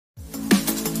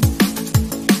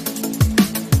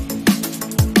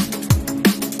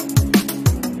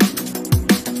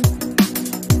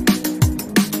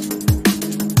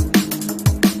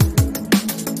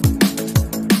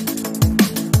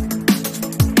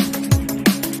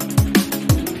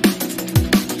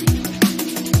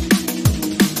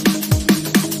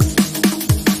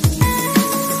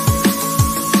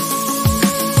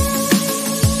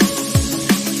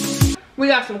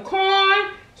got some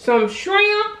corn, some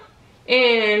shrimp,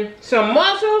 and some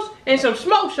mussels, and some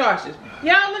smoked sausage.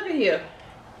 Y'all look at here.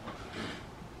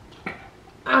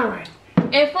 Alright.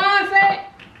 And fun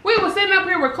fact, we was sitting up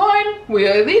here recording.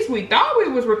 Well, at least we thought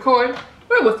we was recording.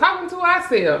 We was talking to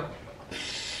ourselves.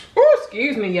 Oh,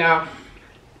 excuse me, y'all.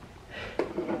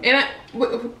 And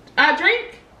I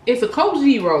drink, it's a Coke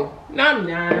Zero.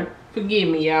 No, forgive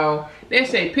me, y'all. They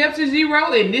say Pepsi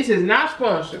Zero, and this is not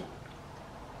sponsored.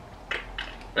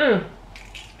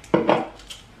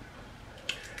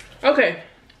 Okay,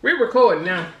 we're recording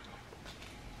now.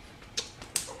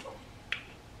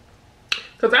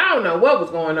 Cause I don't know what was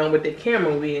going on with the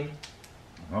camera with.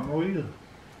 I don't know either.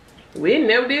 We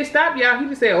never did stop, y'all. He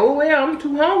just said, oh well, I'm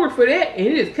too hungry for that. And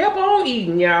he just kept on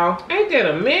eating, y'all. Ain't that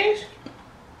a mess?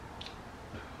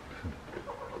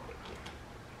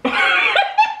 What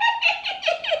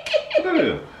that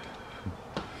is?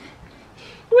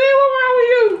 Well, what wrong with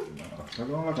you? That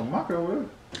going like a mock over there.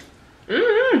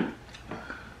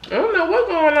 I don't know what's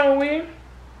going on with him.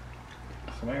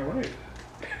 Something ain't right.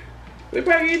 We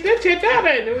probably get that checked out,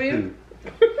 ain't we?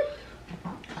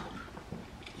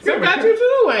 Something got you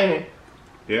too, ain't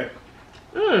it? Yeah.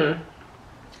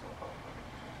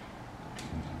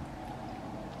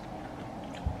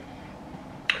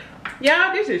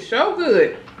 Y'all, this is so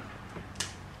good.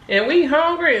 And we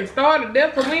hungry and starved to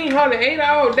death because we ain't hardly ate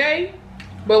all day.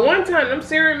 But one time, them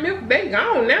cereal milk, they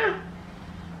gone now.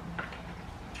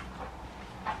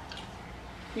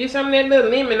 Get some of that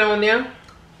little lemon on there.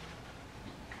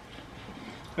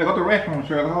 Hey, go to the restroom,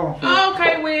 Shirley. Hold on, Shirley.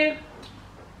 Okay, Will.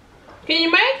 Can you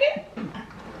make it?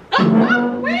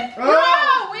 Oh, Will.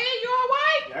 Oh, Will, you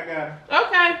alright? Yeah, I got it.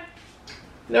 Okay.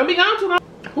 Don't be gone too long.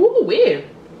 Ooh, Will.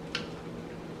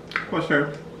 What,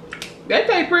 Shirley? That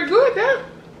tastes pretty good, though.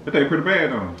 That tastes pretty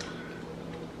bad, though.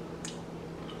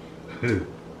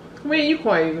 Will, you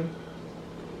crazy.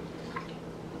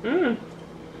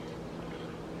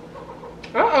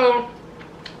 Uh-oh.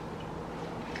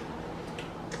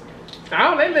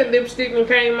 Oh, that little lipstick one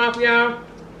came off, y'all.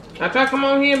 I tried to come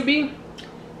on here and be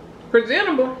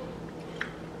presentable.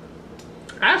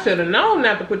 I should have known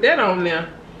not to put that on there.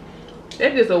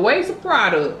 That's just a waste of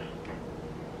product.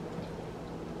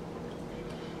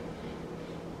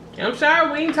 I'm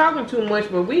sorry we ain't talking too much,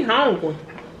 but we hungry.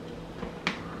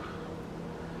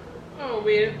 Oh,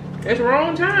 man. That's the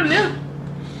wrong time now.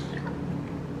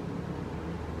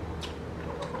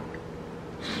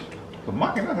 The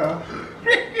mocking that house.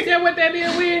 Is that what that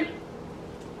is, Will?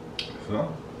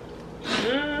 So?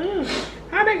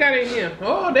 How they got in here?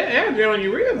 Oh, that allergy on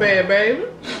you real bad, baby.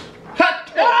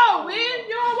 Oh, Will,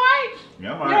 you alright?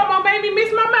 Yeah, I'm You alright. almost made me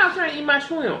miss my mouth trying to eat my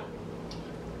shrimp.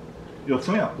 Your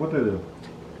shrimp? What that is?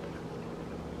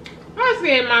 I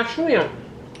said my shrimp.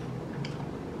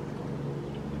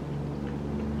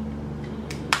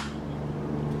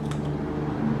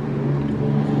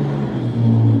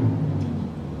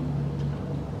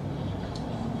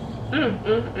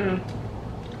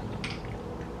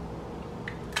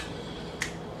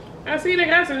 I see they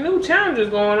got some new challenges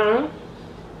going on.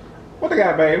 What they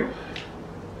got, baby?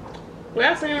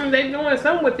 Well, I seen them, they doing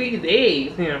something with these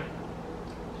eggs here.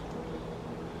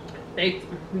 They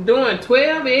doing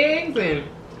 12 eggs and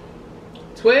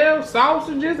 12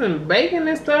 sausages and bacon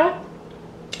and stuff.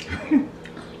 A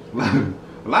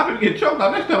lot of people get choked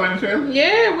on that stuff, ain't it, Shirley?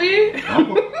 Yeah, we. I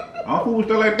don't fool with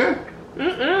stuff like that.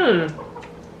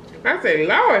 I say,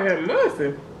 Lord have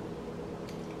mercy.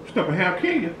 Stuff will have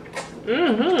kill you.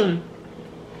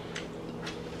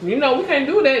 You know, we can't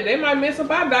do that. They might mess up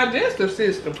our digestive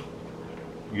system.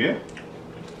 Yeah.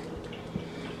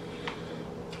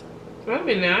 Wait a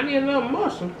minute, I need another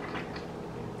mussel.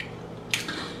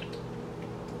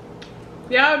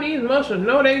 Y'all, these mussels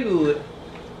know they good.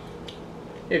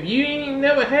 If you ain't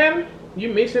never had them,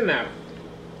 you missing out.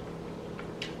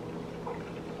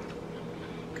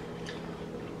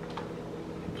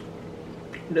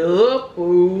 The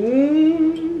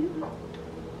boom.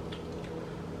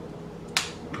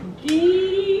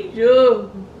 Jesus.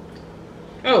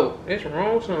 Oh, that's the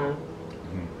wrong song.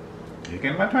 You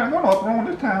can't let trying to go up wrong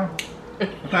this time. I'm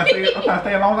trying to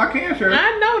stay as long as I can, Shirley.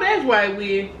 I know that's right,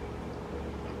 Will.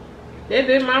 That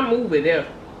is my movie there.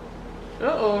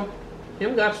 Uh-oh.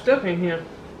 Him got stuff in here.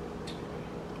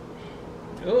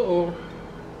 Uh-oh.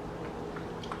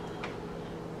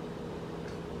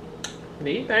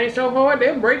 These things so hard,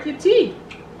 they'll break your teeth.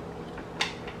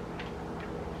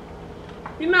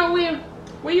 You know,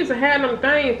 we used to have them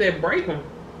things that break them.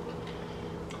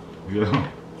 Yeah.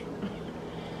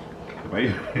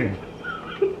 Wait.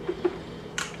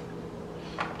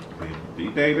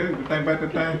 These days, you think about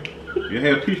that thing? You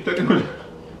have teeth stuck in it.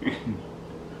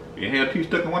 Your hair too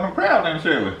stuck in one of them crowds,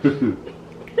 then, Shirley.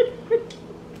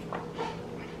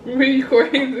 Really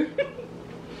crazy.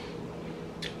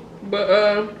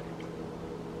 But,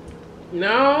 no,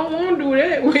 I don't want to do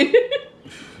that with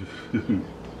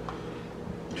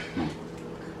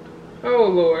Oh,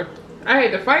 Lord. I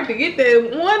had to fight to get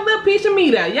that one little piece of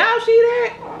meat out. Y'all see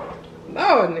that?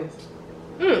 Lordness.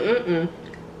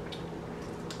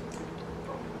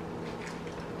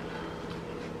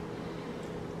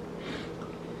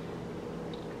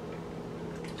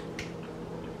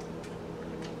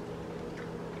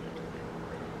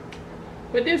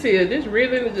 But this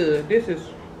really good.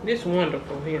 This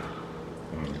wonderful here.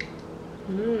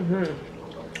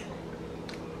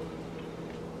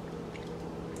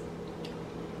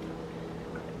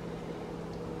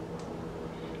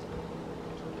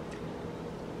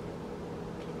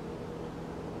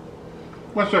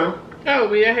 What's up?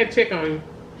 Oh, yeah, I had to check on you.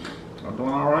 I'm doing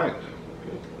all right.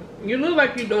 You look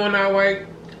like you're doing all right.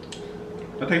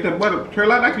 I take that butter,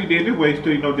 Shirley, like you did this way,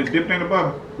 still, you know, just dip it in the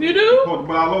butter. You do? Pour the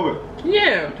butter all over it.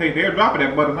 Yeah. You take the air drop of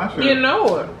that butter, not Shirley. You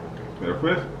know it. So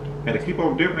first, had to keep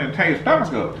on dipping and tie your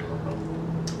stomach up.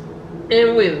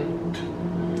 And with it.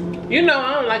 You know,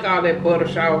 I don't like all that butter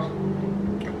sauce.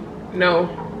 No.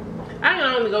 I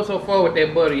can only go so far with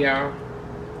that butter, y'all.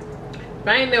 If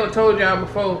I ain't never told y'all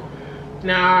before,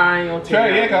 nah, I ain't gonna tell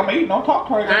y'all. Yeah, I'm eating. Don't talk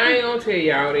to her. I ain't gonna tell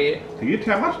y'all that. So you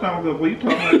tell my stomach up. What you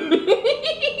talking about?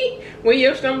 When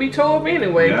your stomach be tore up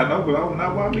anyway. Yeah, I know, but I'm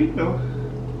not what I'm eating though.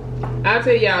 I'll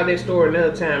tell y'all that story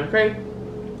another time, okay?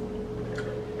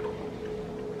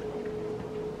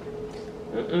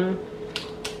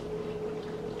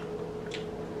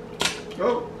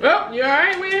 Oh. Oh, you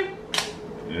alright, man?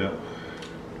 Yeah.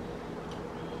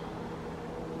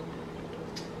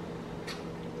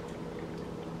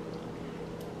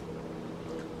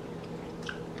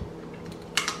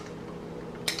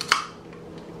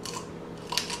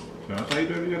 That's how you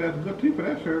do it. You got good teeth for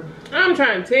that, sir. I'm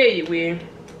trying to tell you, Will.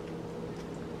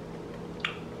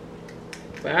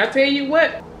 But I tell you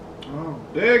what. Oh,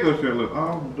 there you go, Shirley.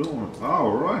 I'm doing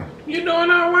all right. You doing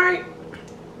all right?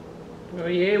 Oh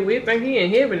yeah, we think he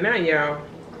in heaven now, y'all. What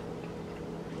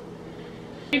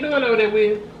you doing over there,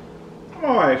 Will? I'm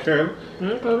all right, Shirley.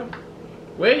 Okay.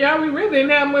 Well, y'all, we really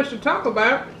didn't have much to talk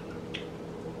about.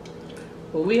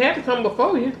 But we had to come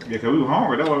before you. Yeah, because we were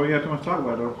hungry. That's why we had too much to talk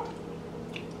about, though.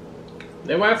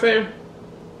 That's why I say,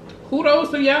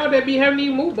 kudos to y'all that be having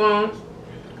these mukbangs.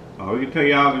 We can tell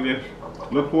y'all to just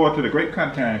look forward to the great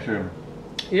content, Shirley.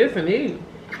 Yes, indeed.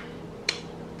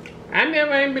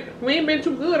 We ain't been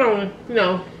too good on, you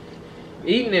know,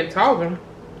 eating and talking.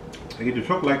 They get your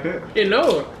choke like that. You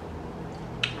know it.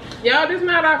 Y'all, this is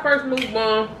not our first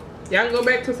mukbang. Y'all can go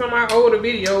back to some of our older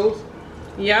videos.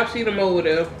 Y'all see them over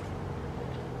there.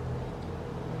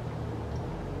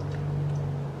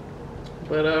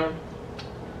 But,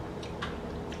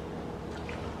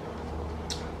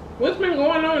 what's been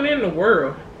going on in the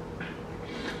world?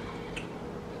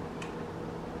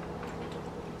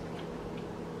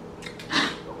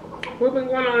 What's been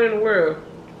going on in the world?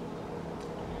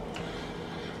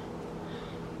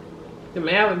 The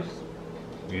allergies.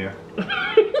 Yeah.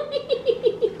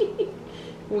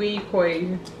 We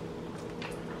crazy.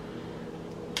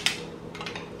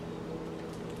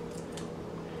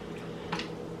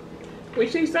 We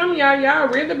see some of y'all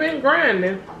really been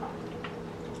grinding.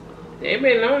 They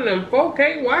been on them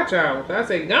 4K watch hours. I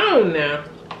said, gone now.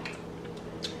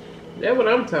 That's what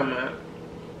I'm talking about.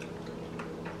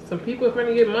 Some people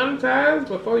finna get monetized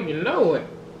before you know it.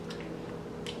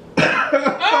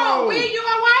 Oh, Will, you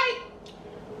alright?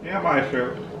 Yeah, I'm all right,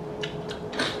 Shirley.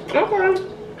 Okay.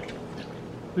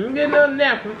 Let me get another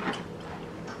napkin.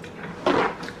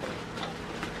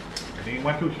 You ain't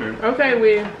want to, Shirley. Okay,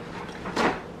 Will.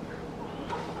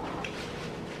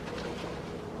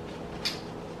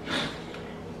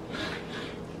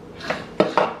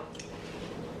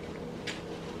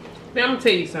 Now, I'm gonna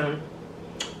tell you something.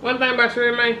 One thing about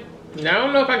Shirley, man, now, I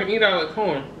don't know if I can eat all the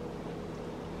corn.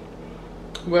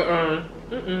 But, I'm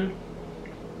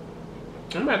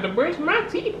about to brush my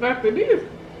teeth after this.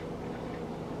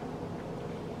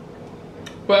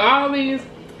 But all these,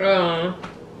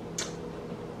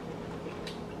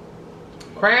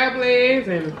 crab legs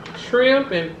and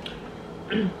shrimp and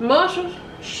mussels,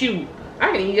 shoot,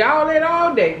 I can eat all that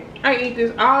all day. I can eat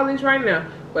all this right now.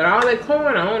 But all that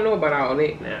corn, I don't know about all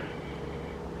that now.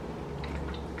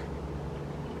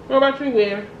 What about you,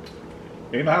 Will?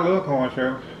 You know, I love corn,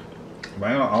 Shirley.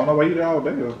 Man, I don't know why you eat it all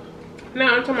day, though. No,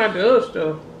 I'm talking about the other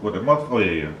stuff. With the mustard? Oh,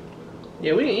 yeah.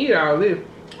 Yeah, we can eat all this.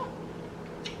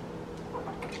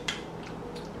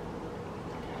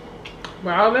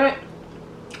 But all that?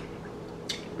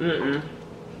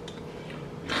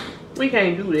 We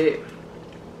can't do that.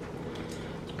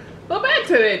 But back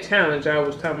to that challenge I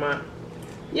was talking about.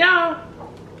 Y'all,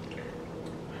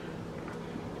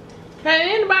 had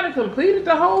anybody completed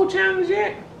the whole challenge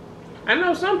yet? I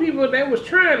know some people that was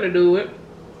trying to do it.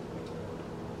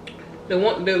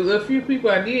 The few people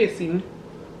I did see.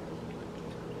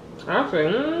 I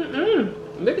said,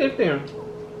 look at them.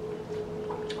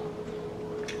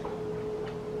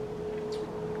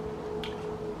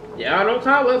 Y'all don't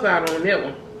call us out on that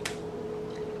one.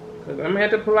 Cause I'm gonna have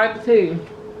to politely tell you.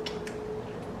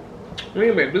 We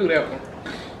ain't better do that one.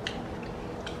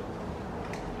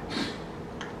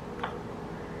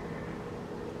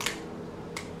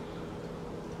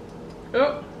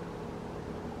 Oh.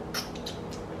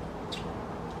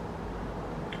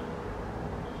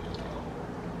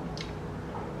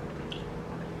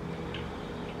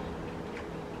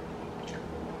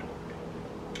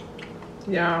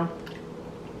 Y'all.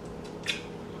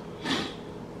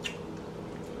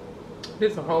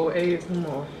 This a whole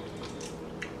ASMR.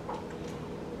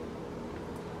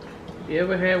 You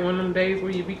ever had one of them days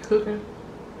where you be cooking?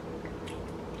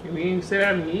 And you even sit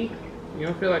down and eat? You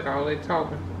don't feel like all that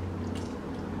talking.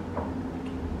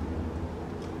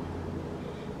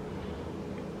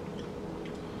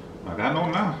 Like I know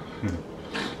now.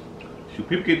 Shoot,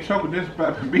 people get choked with this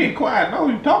about being quiet. No,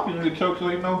 you talking, you get choked, so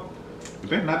you know you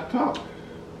better not to talk.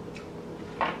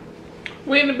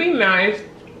 When to be nice.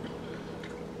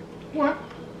 What?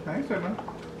 I ain't said nothing.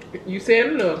 You said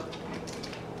enough.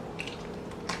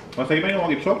 I say you ain't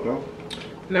gonna get choked though.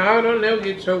 No, I don't never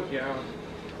get choked, y'all.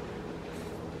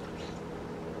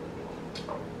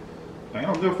 Ain't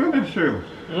no good feeling, Shirley.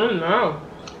 Oh no.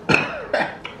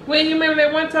 Well, you remember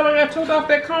that one time I got choked off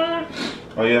that corn?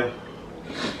 Oh yeah.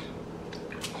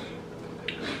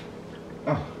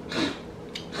 Oh.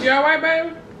 You alright,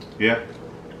 baby? Yeah.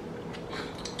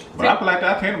 But I feel like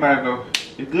I tell anybody though,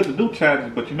 it's good to do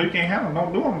challenges, but you know you can't handle them,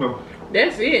 don't do them though.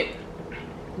 That's it.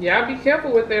 Y'all be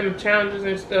careful with them challenges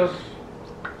and stuff.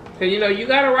 Cause you know you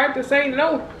got a right to say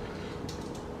no.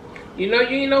 You know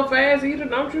you ain't no fast eater,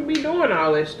 don't you be doing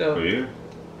all that stuff. Oh yeah.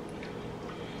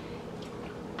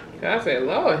 I said,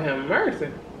 Lord have mercy.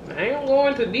 I ain't gonna go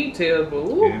into details, but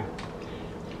ooh. Yeah.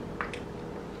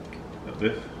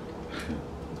 This.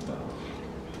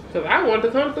 Cause I want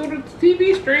to come through the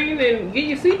TV screen and give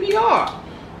you CPR.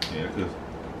 Yeah, cause.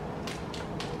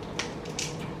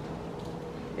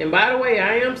 And by the way,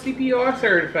 I am CPR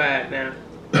certified now.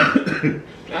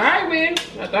 Alright, man.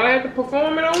 I thought I had to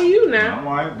perform it on you now. I'm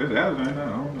alright. This ain't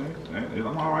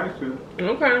I'm alright too.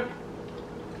 Okay.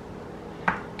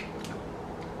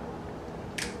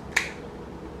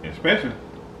 Especially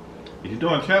if you're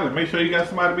doing a challenge, make sure you got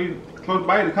somebody to be close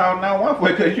by to call 911 for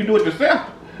it, because you do it yourself.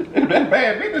 That's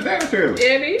bad business, ain't it, Shirley?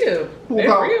 Yeah, it is.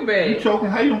 That's real bad. You choking,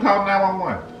 how you gonna call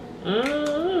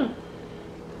 911?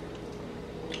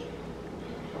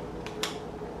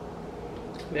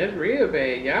 That's real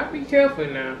bad. Y'all be careful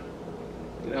now.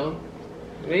 You know,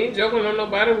 we ain't joking on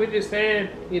nobody. We're just saying,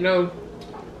 you know,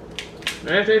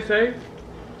 as they say,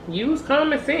 use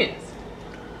common sense.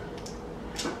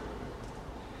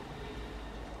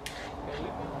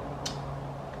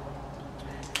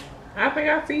 I think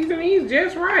I seasoned these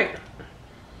just right.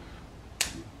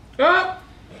 Oh!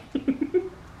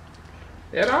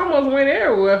 That almost went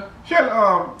everywhere.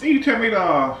 Shirley, you tell me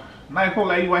the night before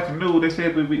lady watching the news, they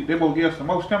said they will give us some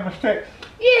more stimulus checks?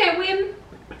 Yeah, when?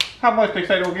 How much they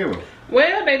say they'll give us?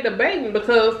 Well, they debating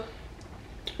because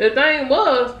the thing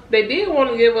was, they did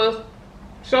want to give us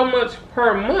so much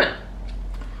per month.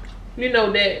 You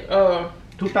know that,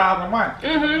 $2,000 a month?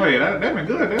 Mm-hmm. Oh yeah, that been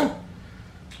good though.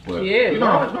 Well, yeah. You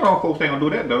know folks ain't gonna do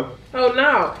that though. Oh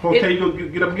no. Folks tell you go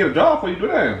get up and get a job before you do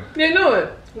that. They know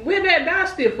it. Where that die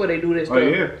still before they do this stuff. Oh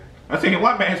yeah. I seen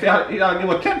one man say he ought to give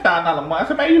us $10,000 a month. I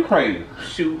said, man, you crazy.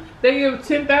 Shoot. They give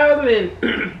 10,000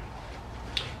 and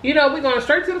you know, we going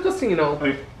straight to the casino.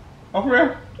 Hey. Oh, for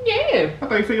real? Yeah. I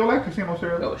thought you said you like casino,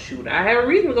 sir. Oh shoot, I have a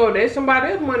reason to go there.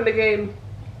 Somebody else money they gave me.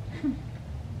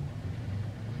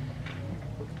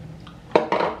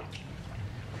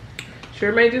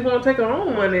 Sure may just want to take her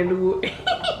own money and do it.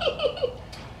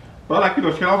 But like you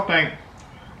know, shit, I don't think.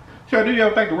 Sure, do you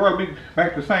ever think the world will be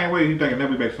back the same way? You think it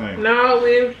never be back the same? No,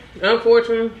 man.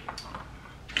 Unfortunately,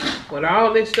 with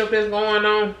all this stuff that's going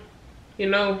on, you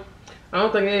know, I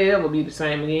don't think it'll ever be the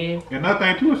same again. And another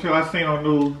thing too, shit, I seen on the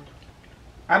news.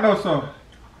 I know some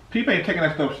people ain't taking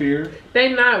that stuff serious.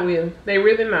 They not, Will. They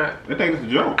really not. They think it's a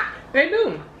joke. They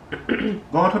do.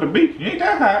 Going to the beach, you ain't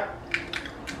that hot.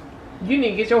 You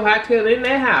need to get your hot tail in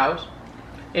that house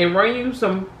and run you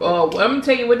some, I'm going to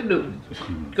tell you what to do.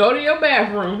 Go to your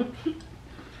bathroom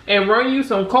and run you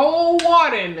some cold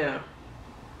water in there.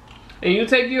 And you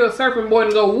take your surfing board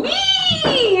and go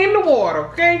wee in the water,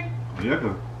 okay? Yeah,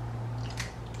 cause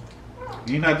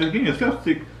you're not just getting yourself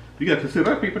sick. You got to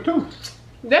consider other people too.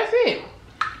 That's it.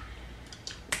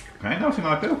 I ain't never seen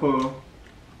like that for.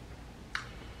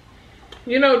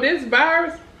 You know, this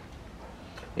virus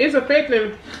is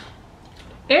affecting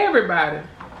everybody.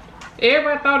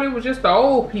 Everybody thought it was just the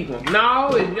old people. No,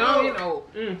 it's young and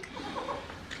old.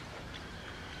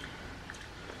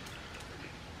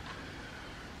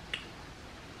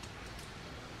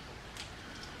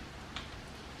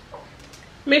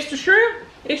 Mr. Shrimp,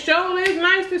 it sure is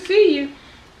nice to see you.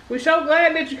 We're so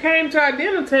glad that you came to our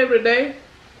dinner table today.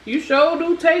 You sure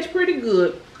do taste pretty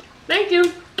good. Thank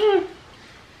you.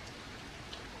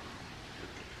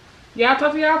 Y'all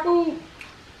talk to y'all food?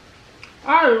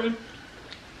 Alright.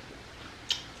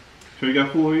 So you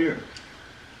got 4 here?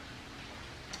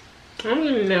 I'm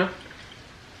getting there.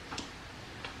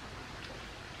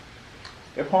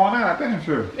 It's pouring out, I think,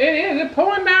 sure. It is. It's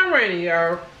pouring down raining,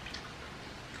 y'all.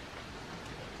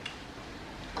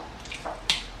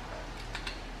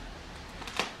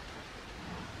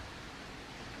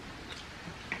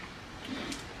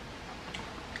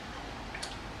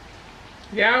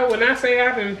 Y'all, when I say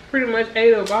I can pretty much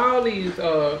ate up all these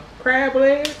crab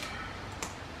legs,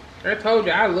 I told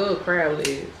you I love crab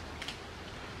legs.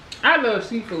 I love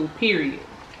seafood, period.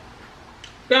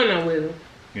 Don't know with them.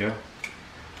 Yeah.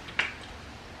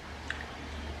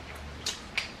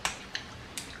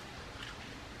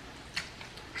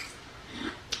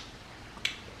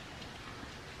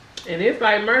 And it's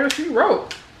like Murder, She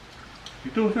Wrote.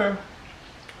 You do, sir?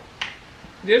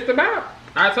 Just about.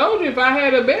 I told you if I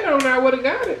had a bet on it, I would have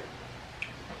got it.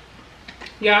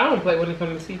 Yeah, I don't play when it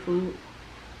comes to seafood.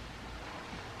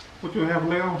 What you have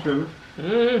later on, Shirley?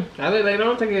 I let later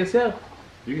on take it itself.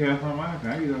 You can have some of mine.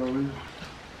 I eat all this.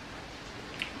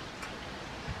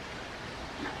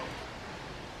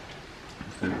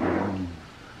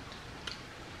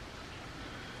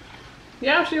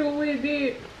 Y'all see what we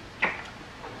did?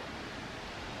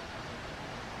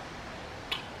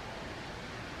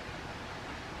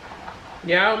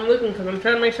 Yeah, I'm looking because I'm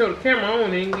trying to make sure the camera on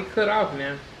and ain't get cut off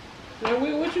now. Now,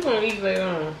 what you gonna eat later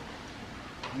on?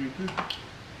 Me too.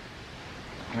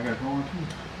 I got corn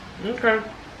too. Okay.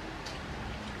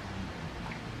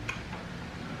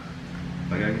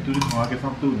 I gotta get through this one. I'll get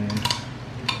something through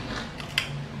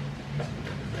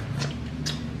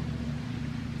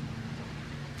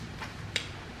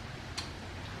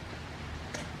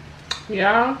then.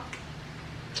 Y'all,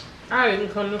 I didn't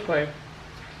come to play.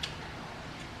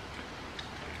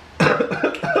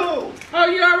 Oh,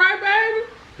 you alright,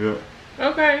 baby? Yeah.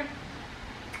 Okay.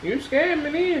 You scared me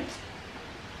then.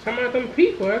 Some of them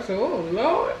people, I said, oh,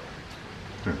 Lord.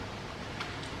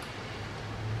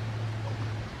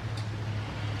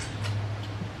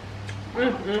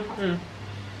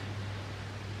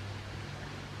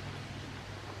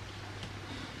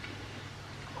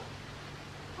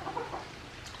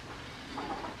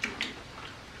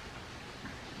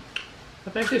 I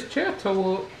think this chair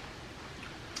tore up.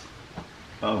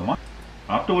 Oh, my.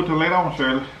 I'll do it till later on,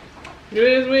 Shirley. You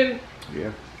is with it?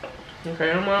 Yeah.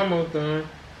 Okay, I'm almost done.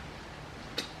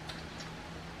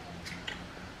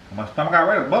 My stomach got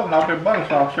ready to bubble off that butter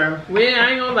sauce, Shirley. Well,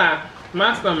 I ain't gonna lie.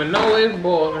 My stomach know it's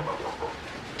boiling.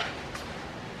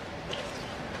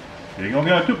 You ain't gonna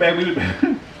get on too bad. We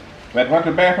better run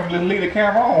to the bathroom and just leave the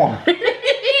camera on.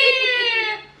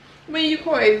 Man, you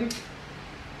crazy.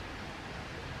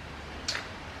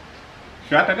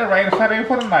 Sure, I think that rain is Saturday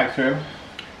for the night, Shirley.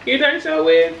 You think so,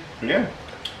 Will? Yeah.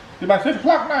 It's about 6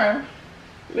 o'clock now.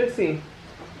 Let's see.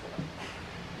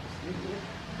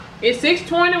 It's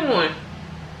 6:21.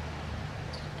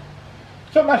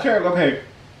 So my Shirley, okay.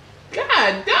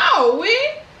 God, dog,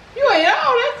 Will. You ain't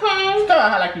all that calm.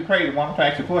 Stop like you crazy one. I'm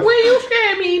trying to ask you a question. Will, you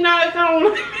scared me eating all that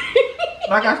corn?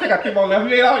 Like I still got 3 more left.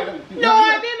 You ate all. No,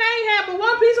 I didn't. I ain't had but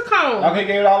one piece of corn. Okay,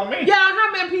 gave it all to me. Y'all,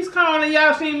 how many pieces of corn have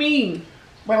y'all seen me eating?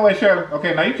 Wait, Shirley.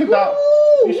 Okay, now you took out.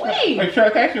 Hey, Shirley,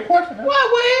 can I ask you a question? Now?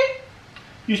 What, Will?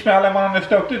 You spent all that money on that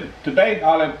stuff today,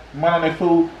 all that money on that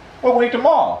food. What we eat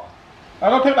tomorrow? I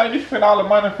don't tell you like you spent all the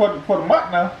money for the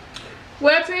month now.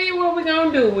 Well, I tell you what we're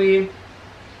gonna do, Will.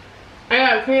 I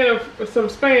got a can of some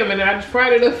Spam and I just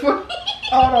fried it up for you.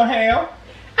 Oh, no ham.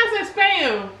 I said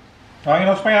Spam. I ain't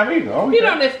no Spam either. Oh, You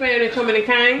know that Spam that come in the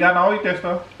can. Yeah, I don't eat that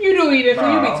stuff. You do eat it, so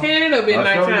you be tearing it up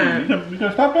at nighttime. You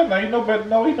can stop that now. You know better.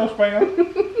 No, eat no Spam.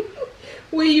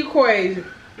 Will, you crazy?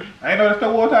 I ain't know that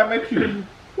stuff all the time makes you.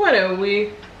 Whatever,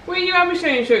 Will. Will, you ever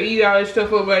saying she'll eat all this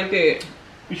stuff up like that?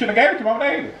 You should have gave it to Mom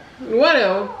and ate it.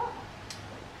 Whatever.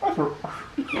 That's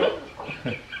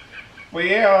right. Well,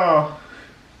 yeah.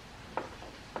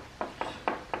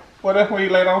 Well, that's when you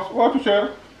lay down. What's the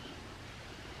Shirley?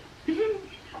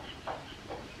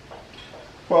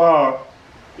 Well,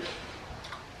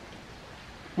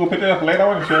 we'll pick it up later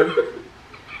on, Shirley.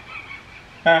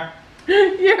 Huh?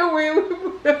 Yeah, we.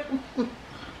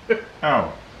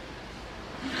 Oh.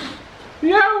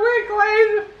 Yeah, we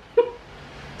crazy.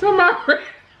 To my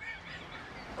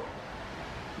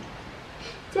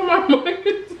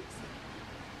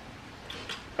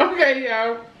okay,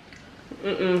 y'all.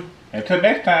 Until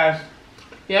next time.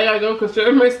 Yeah, I gotta go because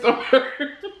Shirley may start.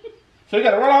 So you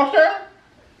gotta run off, Shirley?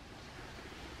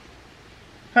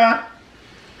 Huh?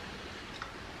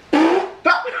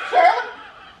 Stop, Shirley!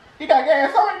 You got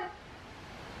gas on you?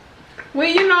 Well,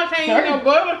 you know I can't eat no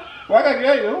butter. Well, I got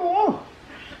gas. Oh,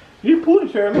 you pulled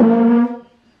it, Shirley.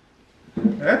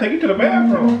 I'll take you to the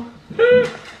bathroom.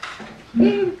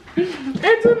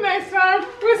 Until next time,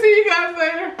 we'll see you guys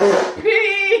later.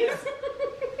 Peace.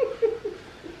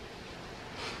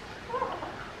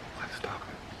 Let's stop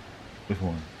it. Which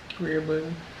one? Real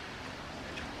button.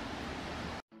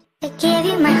 I gave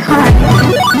you my heart.